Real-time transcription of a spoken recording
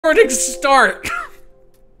recording start.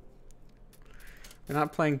 We're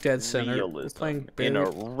not playing Dead Center. Realism. We're playing in a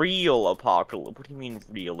real apocalypse. What do you mean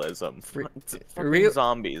realism? Real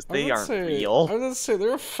zombies. They aren't real. I was gonna say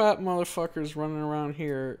there are fat motherfuckers running around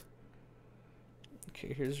here.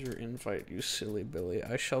 Okay, here's your invite, you silly Billy.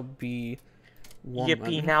 I shall be woman.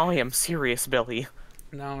 Yippee! Now I am serious, Billy.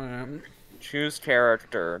 Now I am. Choose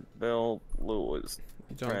character. Bill Lewis.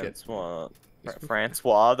 Don't Francois.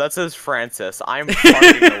 Francois. That says Francis. I'm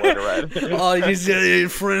fucking illiterate. Oh, you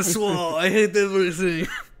said Francois. I hate everything.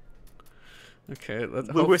 Okay,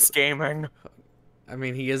 Lewis Gaming. I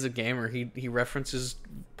mean, he is a gamer. He references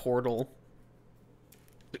Portal.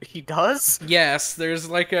 He does? Yes, there's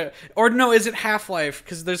like a... Or no, is it Half-Life?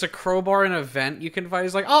 Because there's a crowbar in a vent you can find.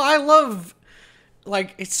 He's like, oh, I love...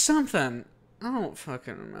 Like, it's something. I don't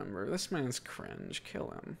fucking remember. This man's cringe.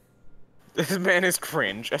 Kill him. This man is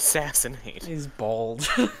cringe. Assassinate. He's bald.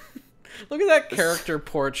 Look at that character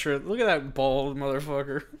portrait. Look at that bald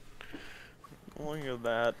motherfucker. Look at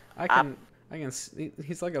that. I can see,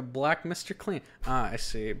 he's like a black Mr. Clean. Ah, I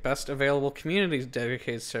see. Best available community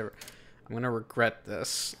dedicated server. I'm gonna regret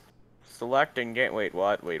this. Selecting game. Wait,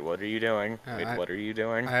 what? Wait, what are you doing? Wait, what are you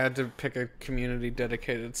doing? I had to pick a community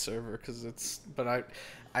dedicated server because it's. But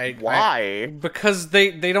Why? Because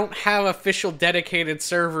they don't have official dedicated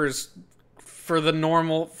servers for the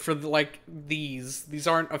normal like these. These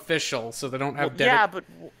aren't official, so they don't have. Well, yeah, but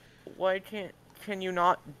why can you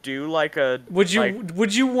not do like a? Would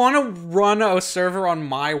you want to run a server on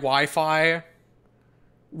my Wi-Fi?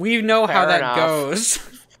 We know how that goes.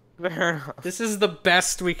 Fair enough. This is the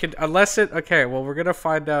best we could, unless it. Okay, well we're gonna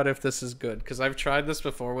find out if this is good because I've tried this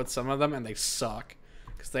before with some of them and they suck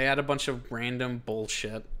because they add a bunch of random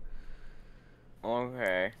bullshit.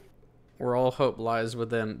 Okay. Where all hope lies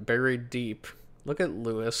within, buried deep. Look at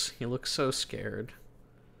Lewis. He looks so scared.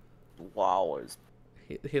 Wow.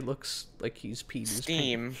 He looks like he's peed.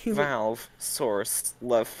 Steam, Valve, Source,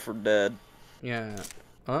 Left 4 Dead. Yeah.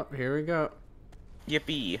 Oh, here we go.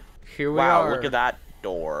 Yippee. Here we are. Wow, look at that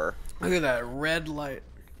door. Look at that red light.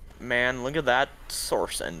 Man, look at that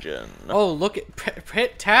Source engine. Oh, look at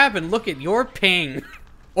hit tab and look at your ping.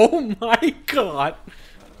 Oh my god.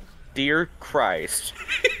 Dear Christ.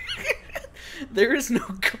 There is no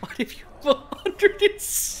god if you have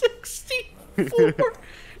 164.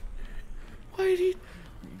 Why did he...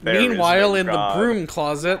 Meanwhile, in the broom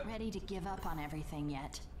closet... Ready to give up on everything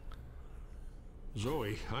yet.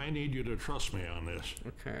 Zoe, I need you to trust me on this.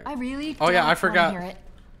 Okay. I really Oh yeah, I don't forgot. wanna hear it.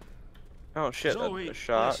 Oh shit, Zoe, that's a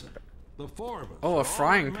shot. listen, the four of us Oh, are a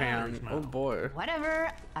frying all that matters pan. now. Oh boy.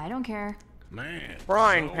 Whatever. I don't care. Man.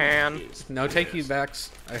 Frying Zoe pan. is No the take you best.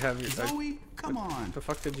 backs. I have you. Zoe, come on. The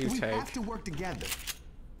fuck did you we take? have to work together.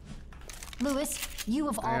 Louis, you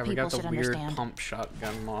of all Yeah, we people got the should weird understand. pump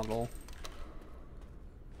shotgun model.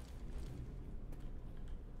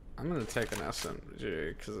 I'm gonna take an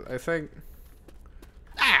SMG because I think.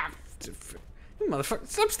 Ah, you motherfucker!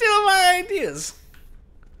 Stop stealing my ideas.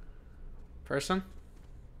 Person,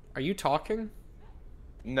 are you talking?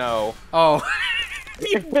 No. Oh,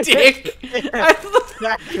 you dick! You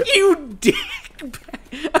dick!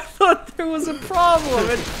 I thought there was a problem.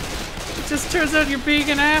 It just turns out you're being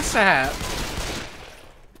an asshat.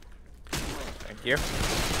 Thank you.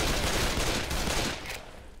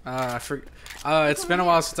 It's been a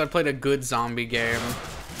while since I played a good zombie game.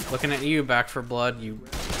 Looking at you, Back for Blood, you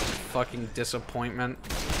fucking disappointment.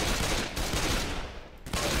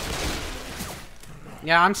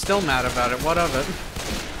 Yeah, I'm still mad about it. What of it?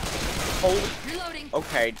 Holy. Reloading.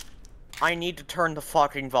 Okay. I need to turn the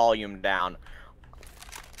fucking volume down.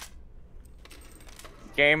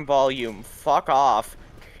 Game volume. Fuck off.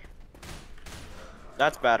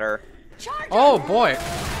 That's better. Oh boy.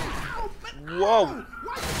 Whoa.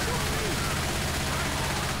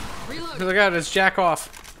 Look at it's jack off.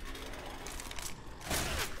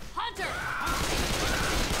 Hunter.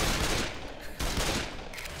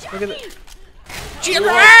 Look at it.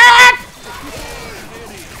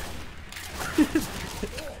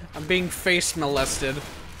 I'm being face molested.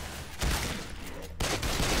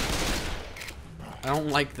 I don't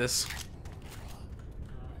like this.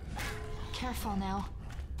 Careful now.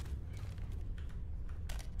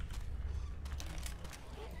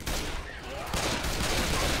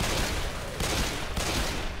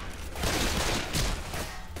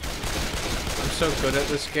 I'm so good at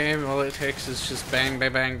this game, all it takes is just bang,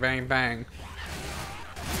 bang, bang, bang, bang.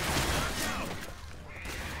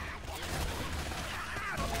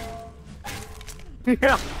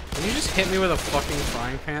 Yeah. Can you just hit me with a fucking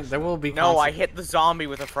frying pan? There will be No, I hit the zombie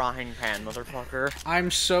with a frying pan, motherfucker.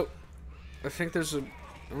 I'm so... I think there's a...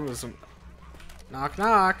 Oh, there's a... Knock,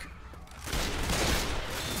 knock.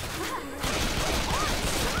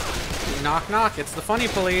 Knock, knock. It's the funny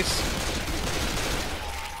police.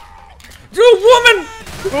 You woman!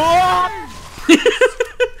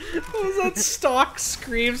 What was that stock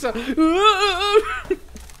screams? I'm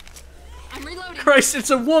reloading. Christ,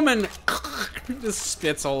 it's a woman! Just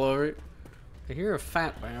spits all over it. I hear a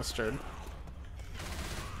fat bastard.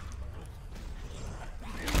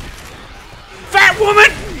 Fat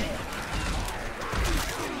woman!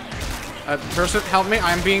 Person, help me.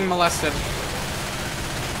 I'm being molested.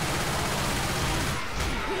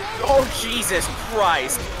 Oh, Jesus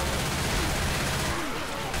Christ.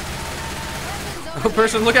 Oh,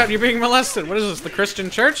 person, look out. You're being molested. What is this, the Christian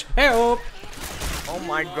church? Hey-oh. Oh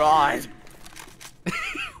my God.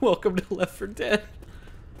 Welcome to Left 4 Dead.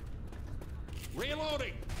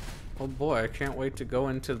 Reloading. Oh boy, I can't wait to go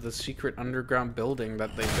into the secret underground building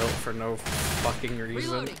that they built for no fucking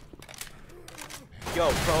reason. Reloading. Yo,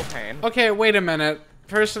 propane. Okay, wait a minute.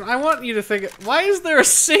 Person, I want you to think, why is there a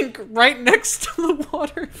sink right next to the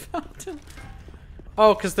water fountain?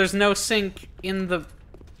 Oh, because there's no sink in the...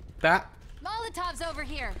 Molotov's over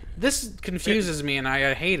here. This confuses me and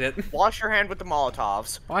I hate it. Wash your hand with the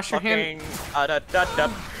Molotovs. Wash your hand- Da, da, da.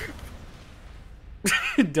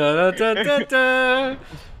 Da da da da da.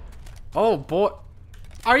 Oh boy.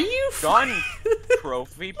 Are you Gun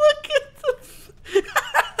trophy. Look at the...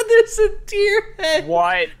 There's a deer head.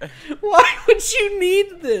 What? Why would you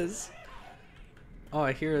need this? Oh,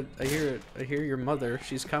 I hear it. I hear it. I hear your mother.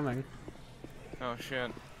 She's coming. Oh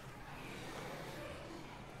shit.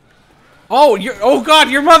 Oh, oh God,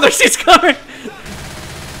 your mother. She's coming.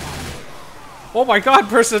 Oh my God,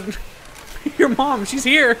 person. Your mom. She's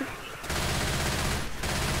here.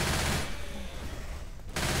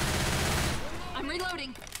 I'm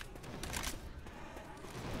reloading.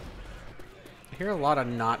 I hear a lot of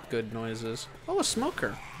not good noises. Oh, a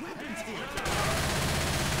smoker.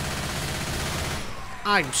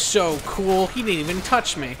 I'm so cool. He didn't even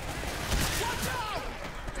touch me.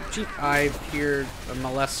 Gee, I hear a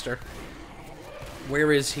molester.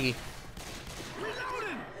 Where is he?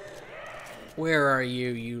 Where are you,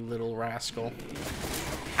 you little rascal?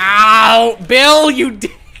 Ow! Bill, you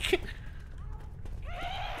dick!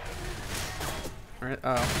 Right,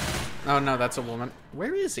 oh. Oh no, that's a woman.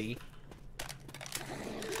 Where is he?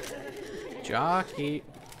 Jockey.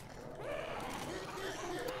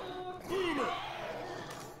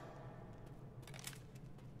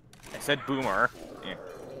 I said boomer. Yeah.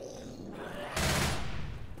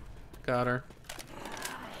 Got her.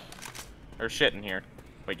 There's shit in here.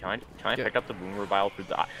 Wait, can I pick up the boomer bile through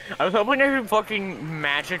the... I was hoping I could fucking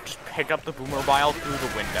magic just pick up the boomer bile through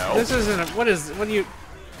the window. This isn't a... What do you...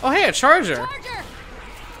 Oh, hey, a charger! Charger.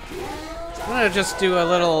 I'm gonna just do a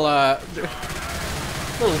little,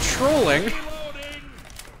 little trolling.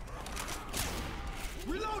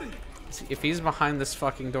 See, if he's behind this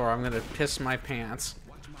fucking door, I'm gonna piss my pants.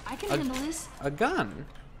 I can handle this. A gun.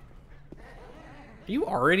 Are you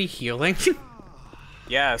already healing?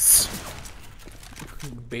 Yes.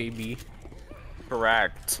 Baby.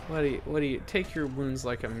 Correct. What do you... Take your wounds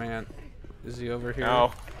like a man. Is he over here?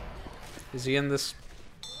 No. Is he in this...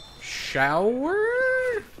 shower?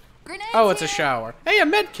 Grenades Oh, it's a here. shower. Hey, a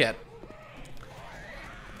med kit.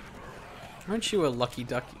 Aren't you a lucky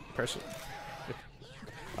ducky person?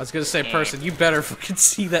 I was gonna say person. You better fucking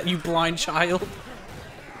see that, you blind child.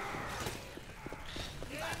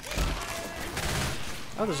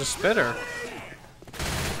 Oh, there's a spitter.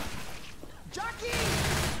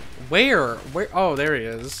 Where? Where? Oh, there he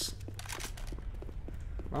is.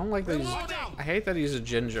 I don't like that he's... I hate that he's a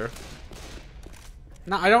ginger.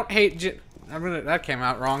 No, I don't hate I'm gonna... That came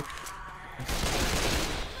out wrong.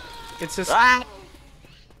 It's just... Ah!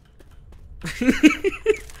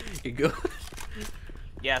 You go.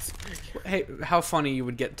 Yes. Hey, how funny you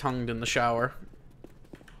would get tongued in the shower.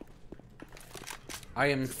 I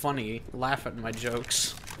am funny. Laugh at my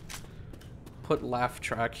jokes. Put laugh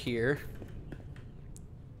track here.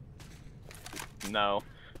 No.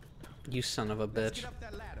 You son of a bitch.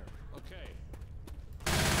 Okay.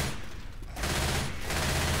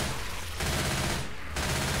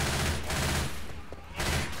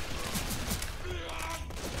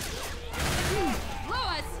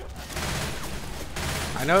 Lewis.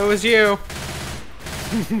 I know it was you.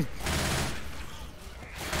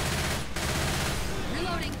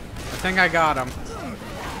 Reloading. I think I got him.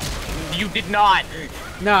 You did not.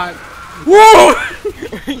 No. Whoa!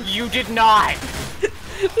 You did not.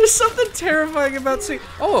 There's something terrifying about seeing...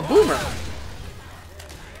 Oh, a boomer.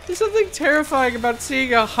 There's something terrifying about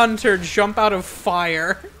seeing a hunter jump out of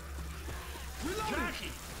fire.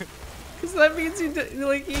 Because that means he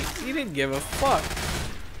didn't give a fuck.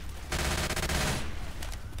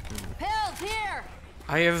 Pills here.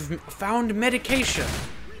 I have found medication.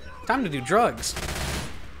 Time to do drugs.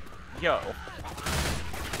 Yo.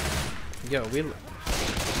 Yo, we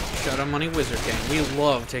Shadow Money Wizard Gang. We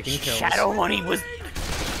love taking pills. Shadow Money was.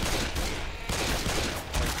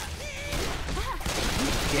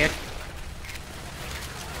 Dick.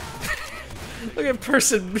 Look at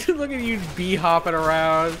person. Look at you bee hopping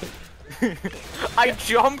around. I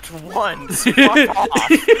jumped once. Fuck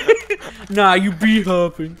off. Nah, you bee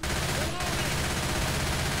hopping.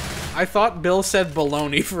 I thought Bill said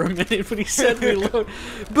baloney for a minute, but he said reload.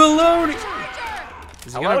 Baloney!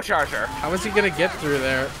 Is he Hello, gonna, Charger. how is he gonna get through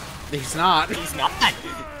there? He's not. He's not.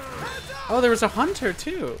 Oh, there was a hunter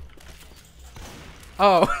too.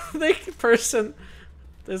 Oh,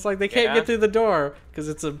 it's like they can't get through the door because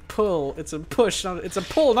it's a pull. It's a push. It's a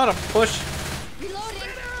pull, not a push. Reloading.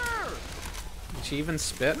 Did she even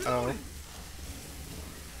spit? Oh.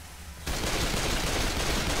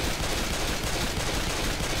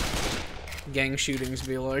 Gang shootings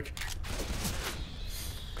be like.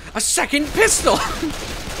 A second pistol!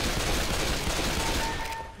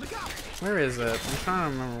 Where is it? I'm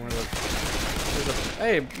trying to remember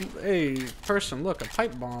where hey, person, look, a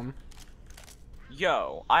pipe bomb.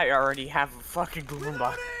 Yo, I already have a fucking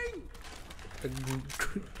Roomba. I'm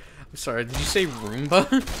sorry, did you say Roomba?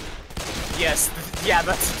 Yes, yeah,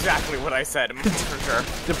 that's exactly what I said, for sure.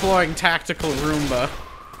 Deploying tactical Roomba.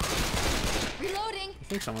 Reloading. I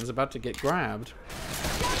think someone's about to get grabbed.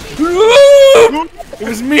 It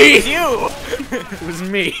was me! It's you! It was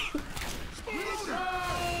me.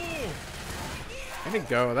 Way to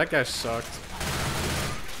go, that guy sucked.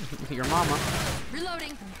 Your mama.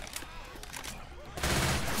 Reloading.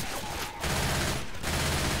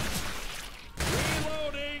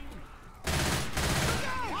 Reloading.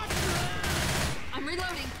 I'm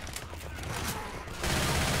reloading.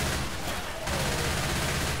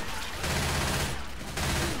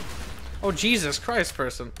 Oh, Jesus Christ,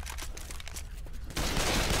 person.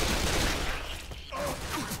 Oh,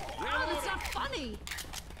 that's not funny.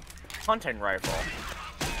 Hunting rifle.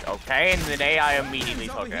 Okay, and today I immediately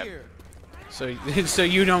took it. So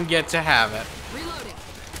you don't get to have it. Reloading.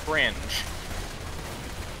 Cringe.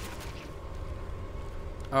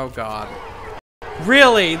 Oh God.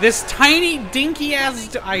 Really? This tiny dinky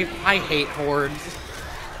ass I hate hordes.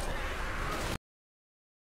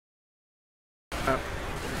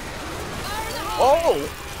 Oh!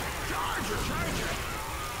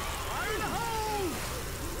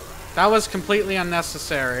 That was completely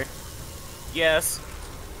unnecessary. Yes.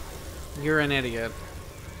 You're an idiot.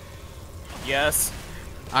 Yes.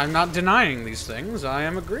 I'm not denying these things. I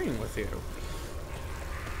am agreeing with you.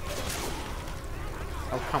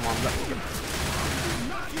 Oh, come on.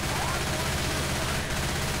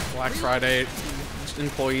 Black Friday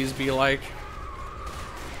employees be like.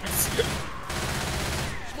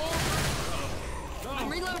 I'm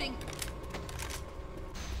reloading.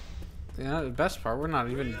 Yeah, the best part, we're not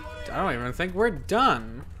even. I don't even think we're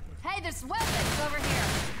done. Hey, there's weapons over here.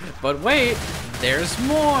 But wait, there's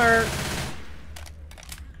more.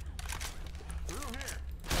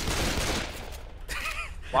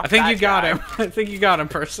 I think you got him. I think you got him,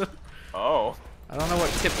 person. Oh. I don't know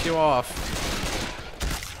what tipped you off.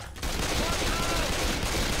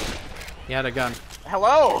 He had a gun.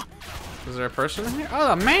 Hello! Is there a person in here?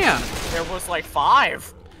 Oh, a man! There was like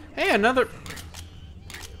 5. Hey, another.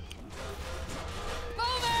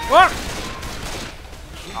 What?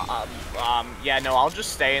 Yeah, no, I'll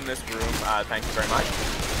just stay in this room. Thank you very much.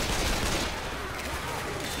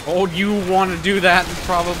 Oh, you want to do that,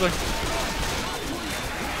 probably.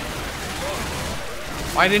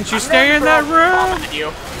 Why didn't you stay in that room?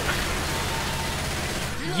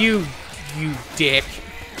 You dick.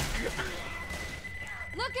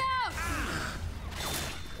 Look out!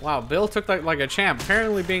 Wow, Bill took that like a champ.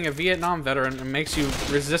 Apparently being a Vietnam veteran makes you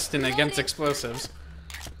resistant against explosives.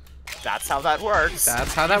 That's how that works.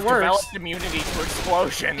 That's how that You've works. developed immunity to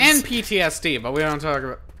explosions. And PTSD, but we don't talk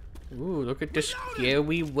about... Ooh, look at this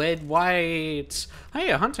scary red whites. Hey,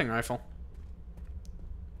 a hunting rifle.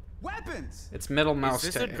 Weapons! It's middle mouse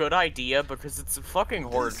Is this a tape. good idea? Because it's a fucking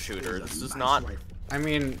horde shooter. This is not... I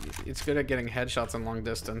mean, it's good at getting headshots in long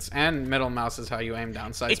distance, and middle mouse is how you aim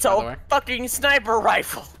down sights, It's by the way. a fucking sniper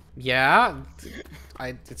rifle. Yeah,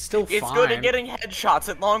 it's still fine. It's good at getting headshots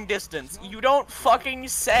at long distance. You don't fucking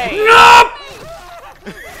say. No!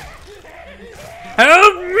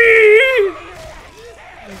 Help me!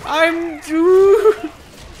 I'm...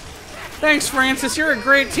 Thanks, Francis. You're a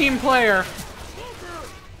great team player.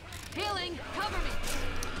 Healing, cover me.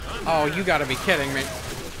 Oh, you gotta be kidding me.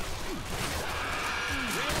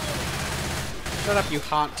 Shut up, you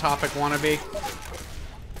Hot Topic wannabe.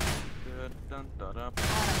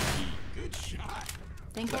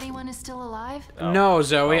 Think anyone is still alive? No,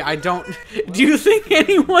 Zoe, I don't. Do you think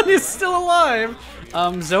anyone is still alive?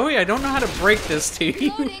 Zoe, I don't know how to break this to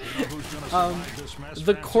you. Reloading.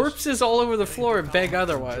 The corpses all over the floor beg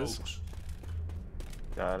otherwise.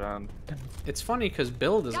 Da-dum. It's funny because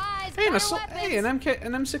Bill doesn't. Guys, Hey, better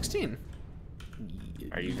an M16.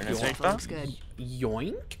 Are you gonna take that? Looks good.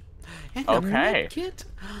 Yoink. And Okay. a medkit?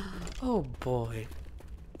 Oh boy.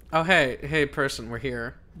 Oh hey person, we're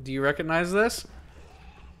here. Do you recognize this?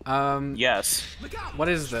 Yes. What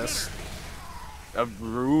is this? A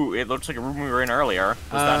room. It looks like a room we were in earlier. Was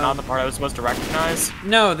that not the part I was supposed to recognize?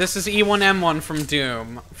 No, this is E1M1 from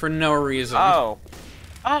Doom for no reason. Oh.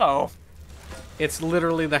 Oh. It's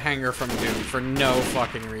literally the hangar from Doom for no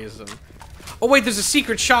fucking reason. Oh wait, there's a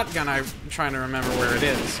secret shotgun. I'm trying to remember where it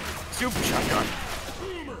is. Super shotgun.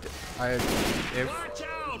 A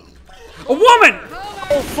woman!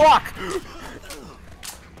 Oh fuck!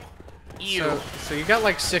 Ew. So you got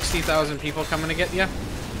like 60,000 people coming to get you?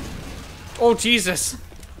 Oh Jesus!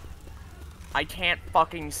 I can't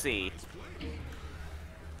fucking see.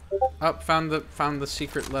 Oh, found the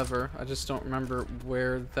secret lever. I just don't remember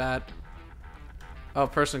where that. Oh,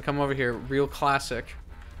 person, come over here. Real classic.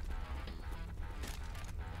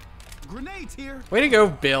 Grenades here. Way to go,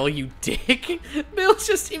 Bill, you dick! Bill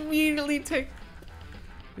just immediately take.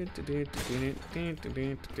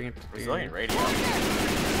 Resilient radio.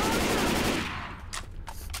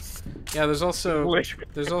 Yeah, there's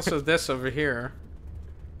also this over here.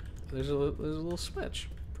 There's a little switch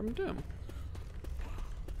from Doom.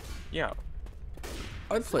 Yeah.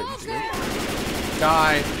 I'd play with you.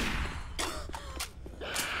 Die.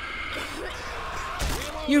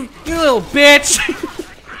 You little bitch!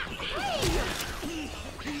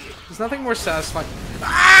 There's nothing more satisfying.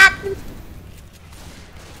 Ah!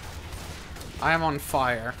 I am on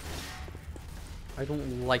fire. I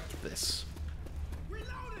don't like this.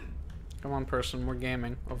 Come on, person, we're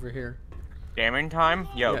gaming over here. Gaming time?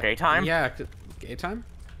 Yo, Yeah, gay time? Yeah, gay time?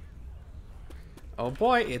 Oh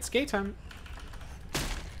boy, it's gay time.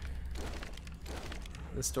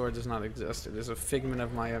 This door does not exist. It is a figment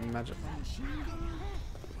of my imagination.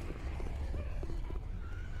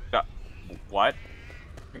 What?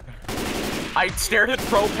 I stared at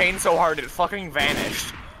propane so hard it fucking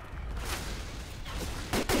vanished.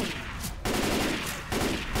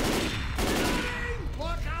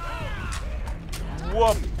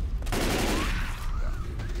 Whoop.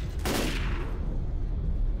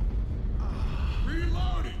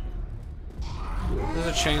 There's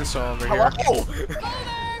a chainsaw over here. Hello?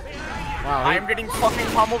 Wow, I am getting fucking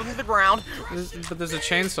pummeled into the ground. but there's a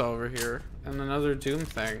chainsaw over here. And another Doom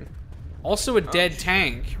thing. Also a dead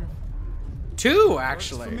tank. Two,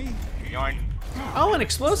 actually. Yoink. Oh, and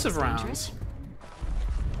explosive rounds.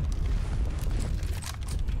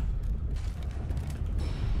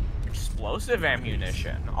 Explosive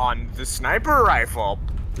ammunition on the sniper rifle.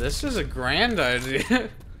 This is a grand idea.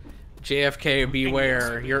 JFK,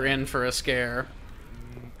 beware. You're in for a scare.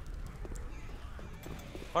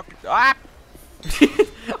 Fuck. Ah!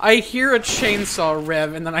 I hear a chainsaw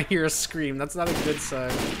rev and then I hear a scream. That's not a good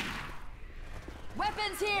sign.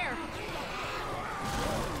 Weapons here.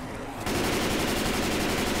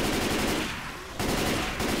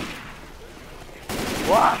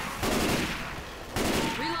 What?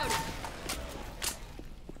 Reloading.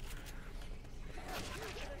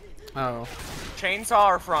 Oh. Chainsaw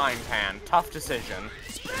or frying pan? Tough decision.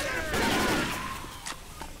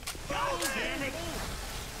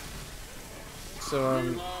 So,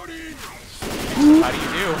 How do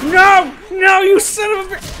you do? No! No, you son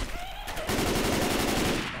of a bitch!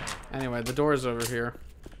 Anyway, the door's over here.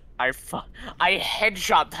 I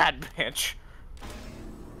headshot that bitch.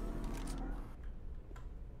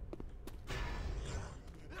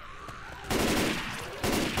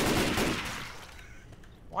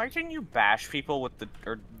 Why can you bash people with the,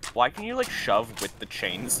 or why can you like shove with the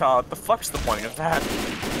chainsaw? What the fuck's the point of that?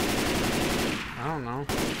 I don't know.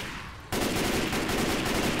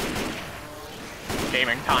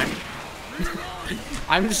 Gaming time.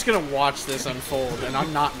 I'm just gonna watch this unfold, and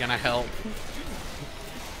I'm not gonna help.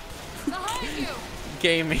 Behind you.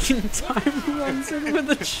 Gaming time runs in with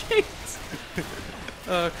the chains.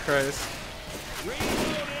 Oh, Christ.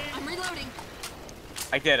 I'm reloading.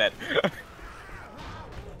 I did it.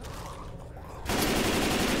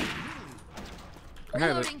 Okay,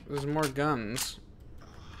 Reloading. there's more guns.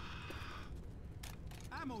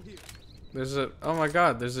 There's a, oh my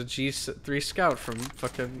god, there's a G3 Scout from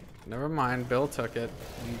fucking, never mind, Bill took it,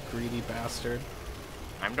 you greedy bastard.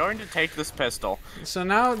 I'm going to take this pistol. So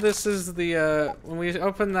now this is the, when we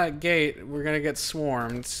open that gate, we're gonna get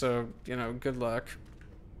swarmed, so, you know, good luck.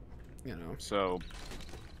 you know. So.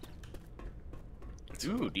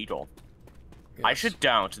 Ooh, needle. Yes. I should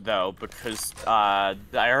don't though because I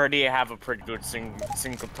already have a pretty good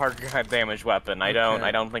single target damage weapon. I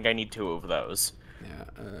don't think I need 2 of those. Yeah.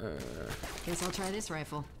 Guess I'll try this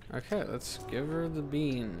rifle. Okay, let's give her the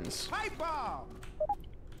beans. Pipe bomb!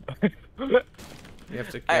 You have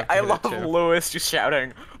to. I hit it love too. Lewis just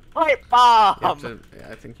shouting, "Pipe bomb!" You have to, yeah,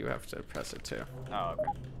 I think you have to press it too. Oh,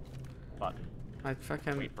 okay. But I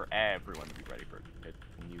fucking wait for everyone to be ready for it.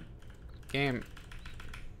 And you game.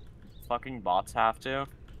 fucking bots have to.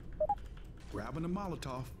 Grabbing a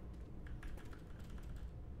Molotov.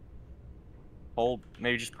 Hold,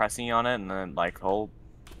 maybe just pressing on it and then like hold.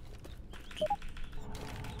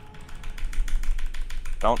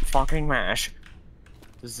 Don't fucking mash.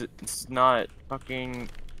 It's not fucking.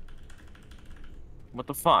 What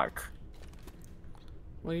the fuck?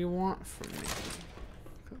 What do you want from me?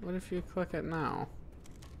 What if you click it now?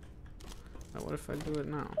 What if I do it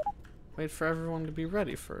now? Wait for everyone to be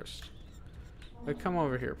ready first. Wait, come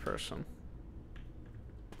over here, person.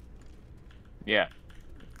 Yeah.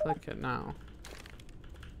 Click it now.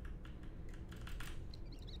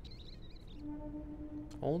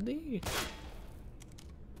 Hold E.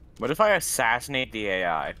 What if I assassinate the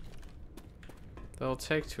AI? That'll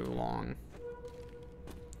take too long.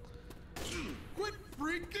 Quit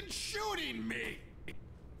freaking shooting me!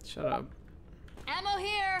 Shut up. Ammo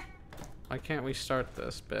here! Why can't we start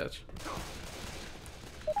this, bitch?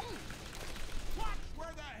 Watch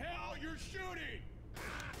where the hell you're shooting!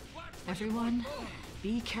 Everyone,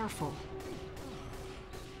 be careful.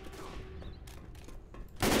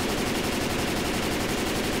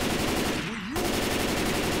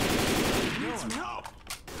 Help!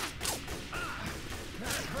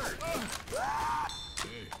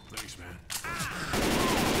 Hey, thanks, man.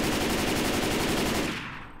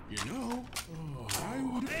 You know, I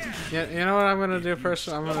would. Yeah, you know what I'm gonna do,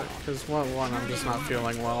 person? I'm gonna, cause one, I'm just not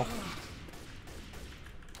feeling well.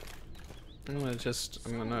 I'm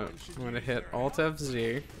gonna hit Alt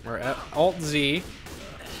FZ or Alt Z